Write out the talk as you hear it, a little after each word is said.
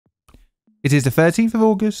It is the 13th of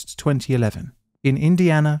August 2011 in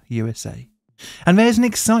Indiana, USA, and there's an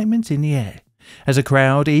excitement in the air as a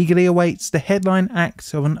crowd eagerly awaits the headline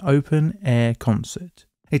act of an open-air concert.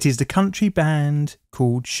 It is the country band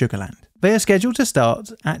called Sugarland. They are scheduled to start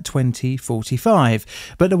at 20:45,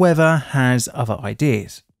 but the weather has other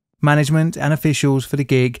ideas. Management and officials for the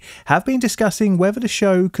gig have been discussing whether the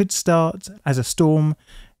show could start as a storm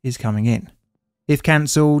is coming in. If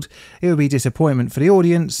cancelled, it would be disappointment for the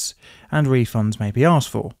audience and refunds may be asked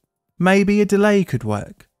for. Maybe a delay could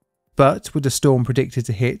work. But with the storm predicted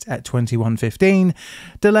to hit at 21:15,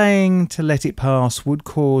 delaying to let it pass would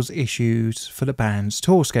cause issues for the band's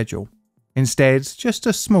tour schedule. Instead, just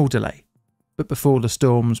a small delay, but before the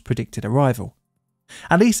storm's predicted arrival.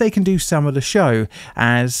 At least they can do some of the show.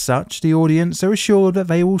 As such, the audience are assured that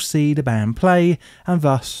they will see the band play, and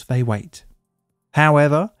thus they wait.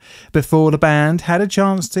 However, before the band had a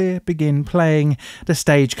chance to begin playing, the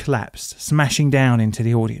stage collapsed, smashing down into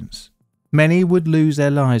the audience. Many would lose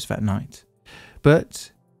their lives that night.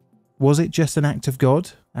 But was it just an act of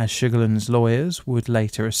God, as Sugarland's lawyers would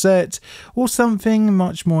later assert, or something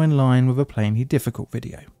much more in line with a plainly difficult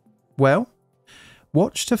video? Well,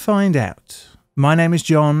 watch to find out. My name is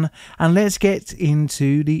John, and let's get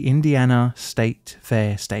into the Indiana State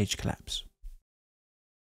Fair stage collapse.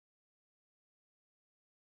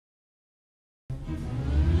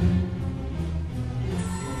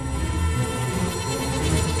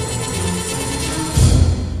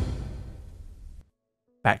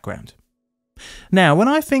 Background. Now, when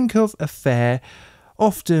I think of a fair,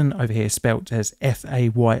 often over here spelt as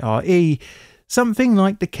F-A-Y-R-E, something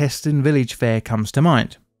like the Keston Village Fair comes to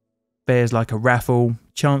mind. Fairs like a raffle,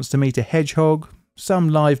 chance to meet a hedgehog, some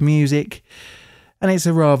live music, and it's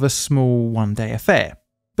a rather small one-day affair.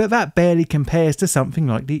 But that barely compares to something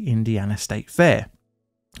like the Indiana State Fair.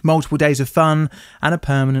 Multiple days of fun and a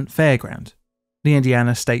permanent fairground. The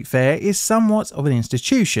Indiana State Fair is somewhat of an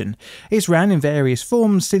institution. It's ran in various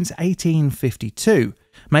forms since 1852,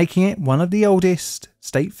 making it one of the oldest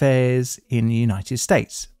state fairs in the United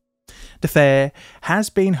States. The fair has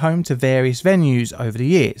been home to various venues over the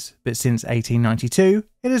years, but since 1892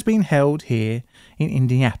 it has been held here in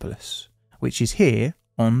Indianapolis, which is here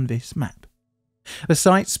on this map. The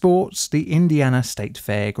site sports the Indiana State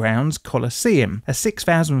Fairgrounds Coliseum, a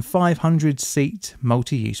 6,500-seat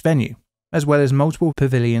multi-use venue, as well as multiple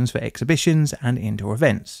pavilions for exhibitions and indoor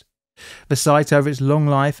events. The site over its long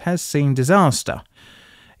life has seen disaster.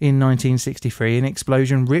 In 1963, an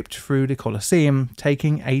explosion ripped through the Coliseum,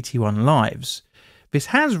 taking 81 lives. This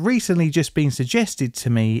has recently just been suggested to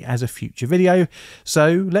me as a future video,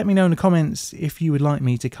 so let me know in the comments if you would like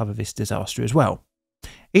me to cover this disaster as well.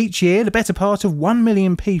 Each year, the better part of 1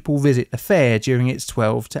 million people visit the fair during its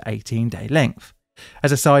 12 to 18 day length.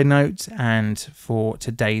 As a side note, and for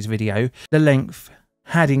today's video, the length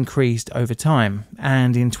had increased over time,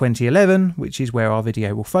 and in 2011, which is where our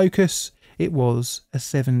video will focus, it was a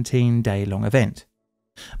 17-day long event.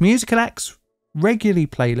 Musical acts regularly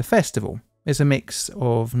play the festival. It's a mix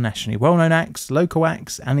of nationally well-known acts, local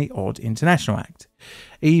acts, and the odd international act.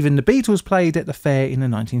 Even the Beatles played at the fair in the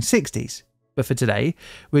 1960s. But for today,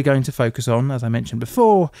 we're going to focus on, as I mentioned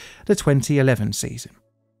before, the 2011 season.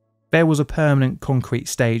 There was a permanent concrete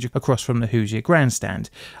stage across from the Hoosier Grandstand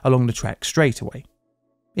along the track straightaway.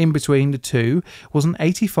 In between the two was an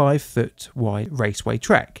 85-foot wide raceway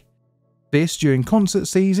track. This, during concert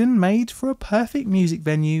season, made for a perfect music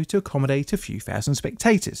venue to accommodate a few thousand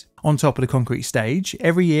spectators. On top of the concrete stage,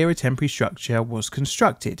 every year a temporary structure was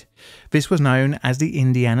constructed. This was known as the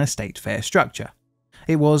Indiana State Fair structure.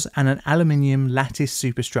 It was an aluminium lattice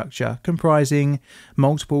superstructure comprising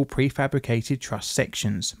multiple prefabricated truss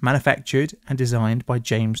sections, manufactured and designed by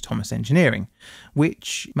James Thomas Engineering,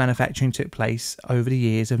 which manufacturing took place over the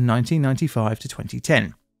years of 1995 to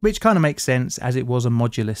 2010. Which kind of makes sense, as it was a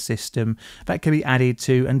modular system that could be added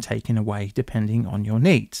to and taken away depending on your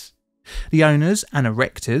needs. The owners and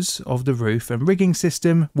erectors of the roof and rigging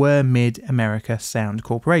system were Mid-America Sound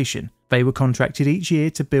Corporation. They were contracted each year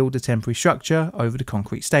to build a temporary structure over the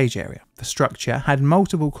concrete stage area. The structure had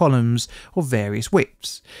multiple columns of various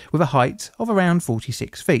widths, with a height of around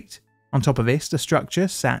 46 feet. On top of this, the structure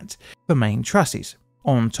sat the main trusses.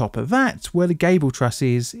 On top of that were the gable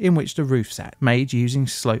trusses in which the roof sat, made using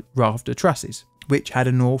slope rafter trusses, which had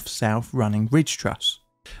a north-south running ridge truss.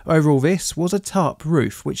 Over all this was a tarp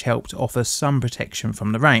roof which helped offer some protection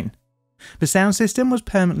from the rain. The sound system was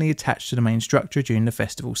permanently attached to the main structure during the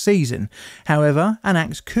festival season. However, an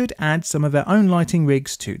act could add some of their own lighting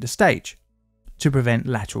rigs to the stage. To prevent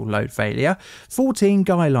lateral load failure, 14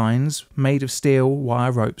 guy lines made of steel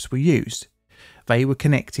wire ropes were used. They were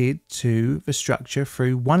connected to the structure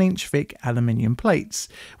through 1-inch thick aluminium plates,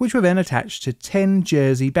 which were then attached to 10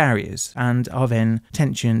 jersey barriers and are then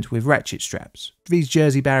tensioned with ratchet straps. These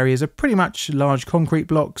jersey barriers are pretty much large concrete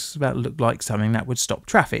blocks that look like something that would stop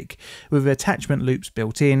traffic, with attachment loops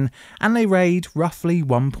built in, and they weighed roughly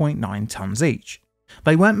 1.9 tonnes each.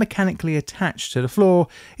 They weren't mechanically attached to the floor,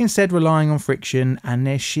 instead relying on friction and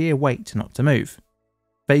their sheer weight not to move.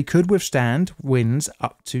 They could withstand winds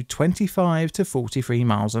up to 25 to 43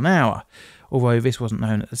 miles an hour, although this wasn't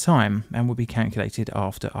known at the time and would be calculated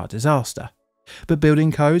after our disaster. But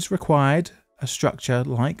building codes required a structure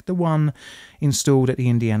like the one installed at the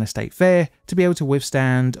Indiana State Fair to be able to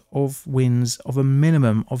withstand winds of a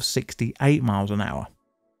minimum of 68 miles an hour.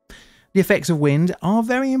 The effects of wind are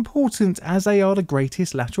very important as they are the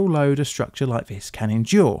greatest lateral load a structure like this can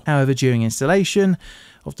endure. However, during installation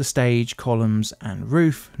of the stage, columns and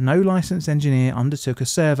roof, no licensed engineer undertook a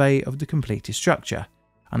survey of the completed structure,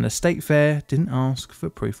 and the State Fair didn't ask for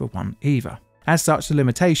proof of one either. As such, the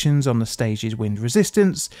limitations on the stage's wind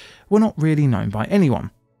resistance were not really known by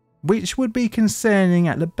anyone, which would be concerning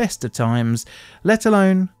at the best of times, let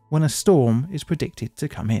alone when a storm is predicted to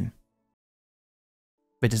come in.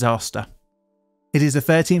 The disaster. It is the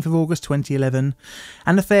 13th of August 2011,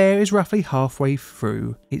 and the fair is roughly halfway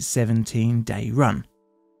through its 17-day run.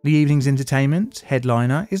 The evening's entertainment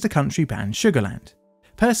headliner is the country band Sugarland.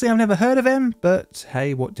 Personally, I've never heard of them, but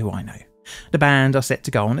hey, what do I know? The band are set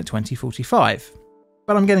to go on at 20:45,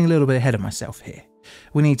 but I'm getting a little bit ahead of myself here.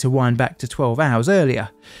 We need to wind back to 12 hours earlier,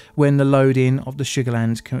 when the loading of the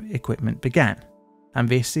Sugarland equipment began, and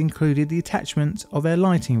this included the attachment of their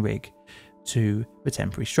lighting rig to the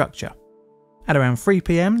temporary structure. At around 3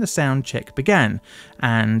 PM the sound check began,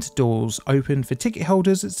 and doors opened for ticket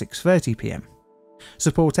holders at 6:30 PM.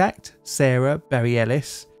 Support act Sarah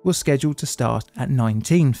Bareilles was scheduled to start at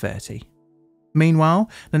 19:30. Meanwhile,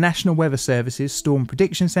 the National Weather Service's Storm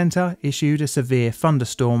Prediction Center issued a severe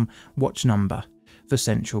thunderstorm watch number for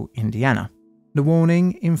central Indiana. The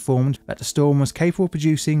warning informed that the storm was capable of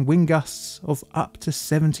producing wind gusts of up to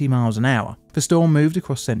 70 miles an hour. The storm moved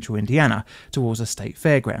across central Indiana towards the state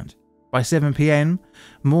fairground. By 7 PM,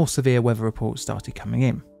 more severe weather reports started coming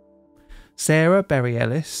in. Sarah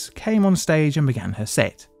Bareilles came on stage and began her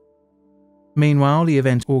set. Meanwhile, the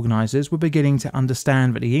event organisers were beginning to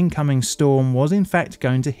understand that the incoming storm was in fact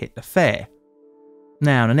going to hit the fair.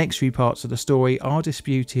 Now, the next few parts of the story are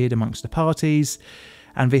disputed amongst the parties,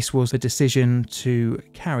 and this was the decision to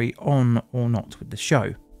carry on or not with the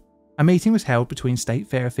show. A meeting was held between State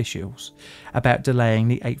Fair officials about delaying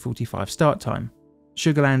the 8:45 start time.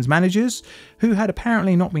 Sugarland's managers, who had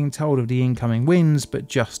apparently not been told of the incoming winds but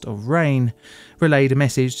just of rain, relayed a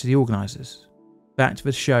message to the organisers that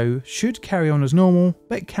the show should carry on as normal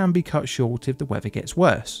but can be cut short if the weather gets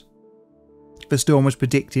worse. The storm was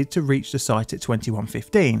predicted to reach the site at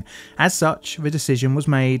 21:15. As such, the decision was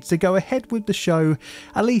made to go ahead with the show,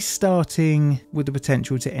 at least starting with the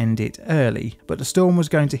potential to end it early, but the storm was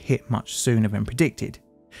going to hit much sooner than predicted.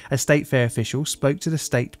 A State Fair official spoke to the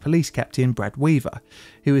state police captain Brad Weaver,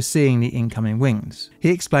 who was seeing the incoming winds. He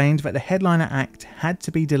explained that the headliner act had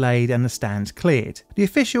to be delayed and the stands cleared. The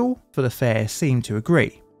official for the fair seemed to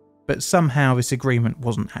agree, but somehow this agreement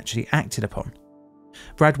wasn't actually acted upon.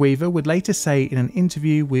 Brad Weaver would later say in an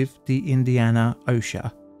interview with the Indiana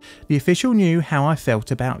OSHA, "The official knew how I felt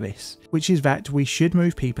about this, which is that we should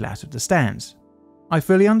move people out of the stands. I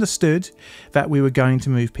fully understood that we were going to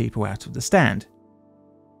move people out of the stand."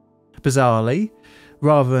 Bizarrely,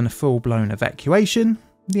 rather than a full-blown evacuation,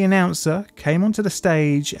 the announcer came onto the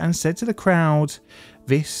stage and said to the crowd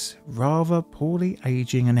this rather poorly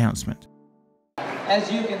aging announcement.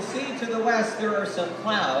 As you can see to the west, there are some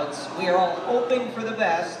clouds. We are all hoping for the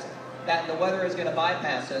best that the weather is going to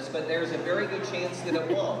bypass us, but there's a very good chance that it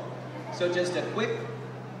won't. So just a quick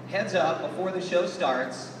heads up before the show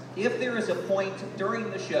starts. If there is a point during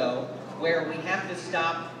the show where we have to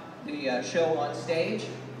stop the show on stage,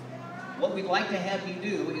 what we'd like to have you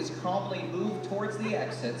do is calmly move towards the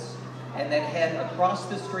exits and then head across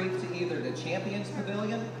the street to either the Champions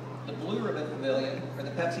Pavilion, the Blue Ribbon Pavilion, or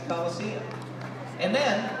the Pepsi Coliseum. And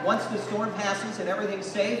then, once the storm passes and everything's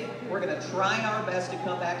safe, we're going to try our best to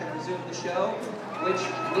come back and resume the show, which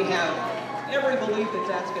we have every belief that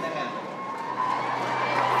that's going to happen.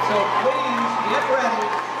 So please get ready,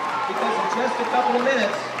 because in just a couple of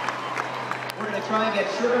minutes, we're going to try and get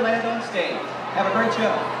Sugarland on stage. Have a great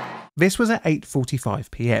show. This was at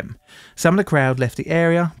 8:45 PM. Some of the crowd left the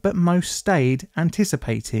area, but most stayed,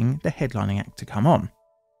 anticipating the headlining act to come on.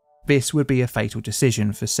 This would be a fatal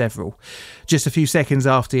decision for several. Just a few seconds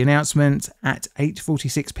after the announcement, at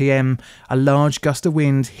 8:46 PM, a large gust of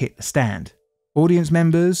wind hit the stand. Audience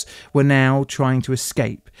members were now trying to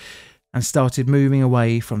escape and started moving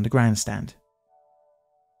away from the grandstand.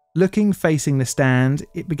 Looking facing the stand,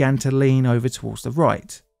 it began to lean over towards the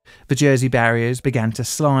right. The jersey barriers began to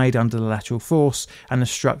slide under the lateral force and the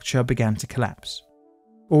structure began to collapse.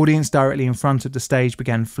 Audience directly in front of the stage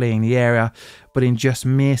began fleeing the area, but in just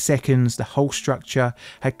mere seconds the whole structure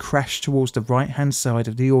had crashed towards the right hand side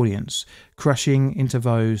of the audience, crushing into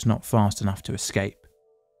those not fast enough to escape.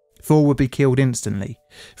 4 would be killed instantly,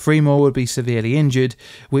 3 more would be severely injured,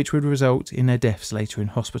 which would result in their deaths later in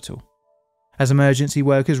hospital. As emergency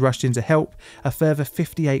workers rushed in to help, a further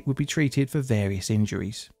 58 would be treated for various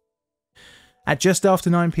injuries. At just after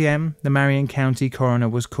 9 PM, the Marion County coroner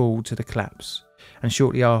was called to the collapse, and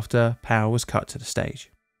shortly after, power was cut to the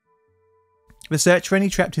stage. The search for any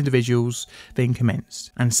trapped individuals then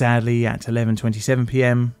commenced, and sadly at 11:27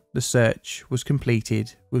 PM, the search was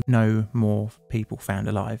completed with no more people found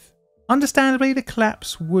alive. Understandably, the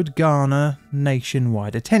collapse would garner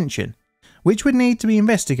nationwide attention, which would need to be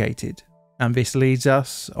investigated, and this leads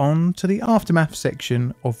us on to the aftermath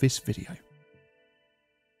section of this video.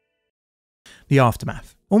 The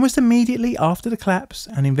aftermath. Almost immediately after the collapse,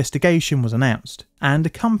 an investigation was announced, and a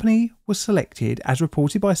company was selected. As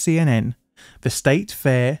reported by CNN, the Sate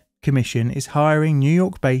Fair Commission is hiring New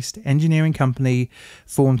York-based engineering company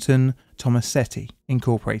Thornton Tomasetti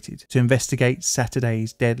Incorporated to investigate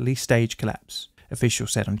Saturday's deadly stage collapse,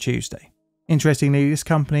 officials said on Tuesday. Interestingly, this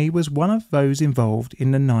company was one of those involved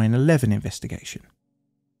in the 9/11 investigation.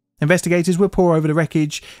 Investigators will pore over the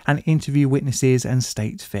wreckage and interview witnesses and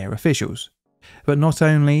State Fair officials. But not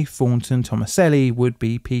only Thornton Tomaselli would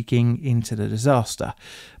be peeking into the disaster,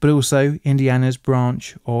 but also Indiana's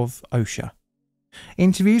branch of OSHA.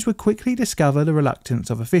 Interviews would quickly discover the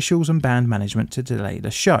reluctance of officials and band management to delay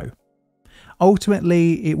the show.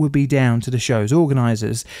 Ultimately, it would be down to the show's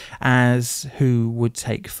organisers as who would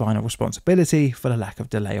take final responsibility for the lack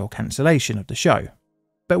of delay or cancellation of the show.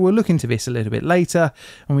 But we'll look into this a little bit later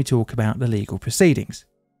when we talk about the legal proceedings.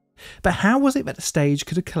 But how was it that the stage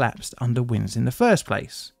could have collapsed under winds in the first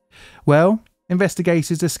place? Well,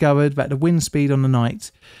 investigators discovered that the wind speed on the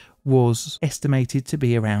night was estimated to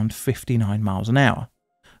be around 59 miles an hour,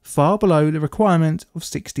 far below the requirement of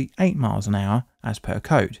 68 miles an hour as per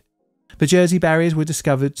code. The jersey barriers were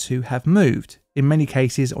discovered to have moved, in many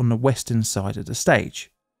cases on the western side of the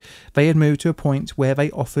stage. They had moved to a point where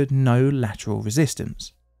they offered no lateral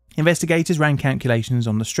resistance. Investigators ran calculations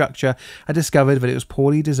on the structure and discovered that it was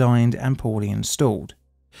poorly designed and poorly installed.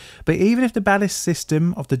 But even if the ballast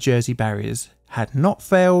system of the jersey barriers had not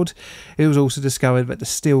failed, it was also discovered that the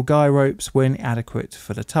steel guy ropes were inadequate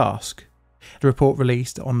for the task. The report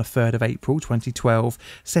released on the 3rd of April 2012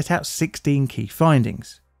 set out 16 key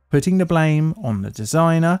findings, putting the blame on the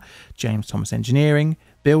designer, James Thomas Engineering,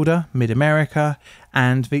 builder, Mid-America,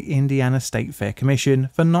 and the Indiana State Fair Commission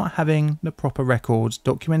for not having the proper records,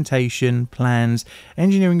 documentation, plans,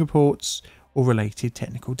 engineering reports, or related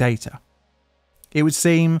technical data. It would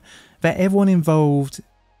seem that everyone involved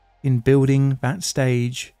in building that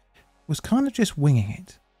stage was kind of just winging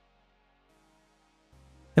it.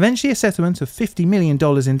 Eventually, a settlement of $50 million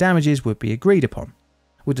in damages would be agreed upon,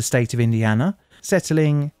 with the state of Indiana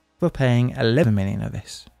settling for paying $11 million of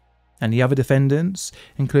this, and the other defendants,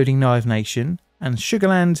 including Live Nation and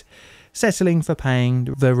Sugarland, settling for paying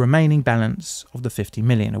the remaining balance of the $50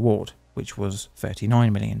 million award, which was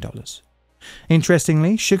 $39 million.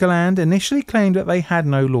 Interestingly, Sugarland initially claimed that they had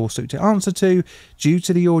no lawsuit to answer to due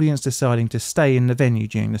to the audience deciding to stay in the venue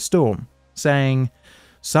during the storm, saying,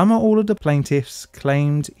 "Some or all of the plaintiffs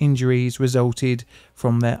claimed injuries resulted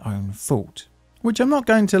from their own fault," which I'm not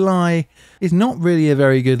going to lie is not really a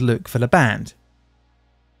very good look for the band.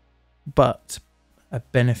 But a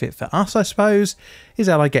benefit for us, I suppose, is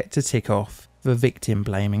that I get to tick off the victim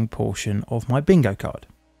blaming portion of my bingo card.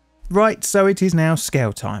 Right, so it is now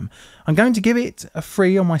scale time. I'm going to give it a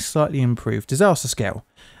 3 on my slightly improved disaster scale,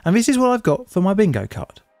 and this is what I've got for my bingo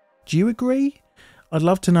card. Do you agree? I'd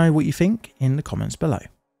love to know what you think in the comments below.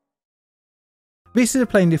 This is a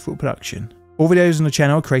Plain Difficult production. All videos on the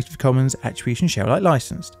channel are Creative Commons Attribution Share Alike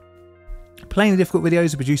licensed. Plainly Difficult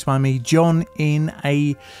videos are produced by me, John, in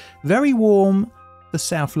a very warm for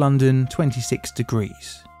South London 26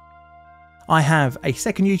 degrees. I have a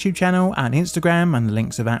second YouTube channel and Instagram, and the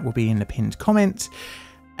links of that will be in the pinned comment,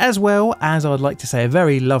 as well as I'd like to say a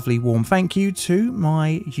very lovely warm thank you to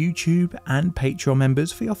my YouTube and Patreon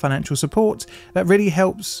members for your financial support. That really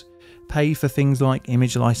helps pay for things like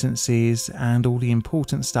image licenses and all the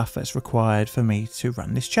important stuff that's required for me to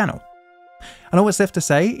run this channel. And all that's left to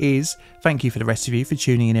say is thank you for the rest of you for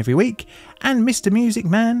tuning in every week, and Mr. Music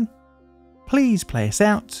Man, please play us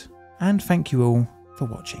out, and thank you all for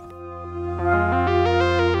watching.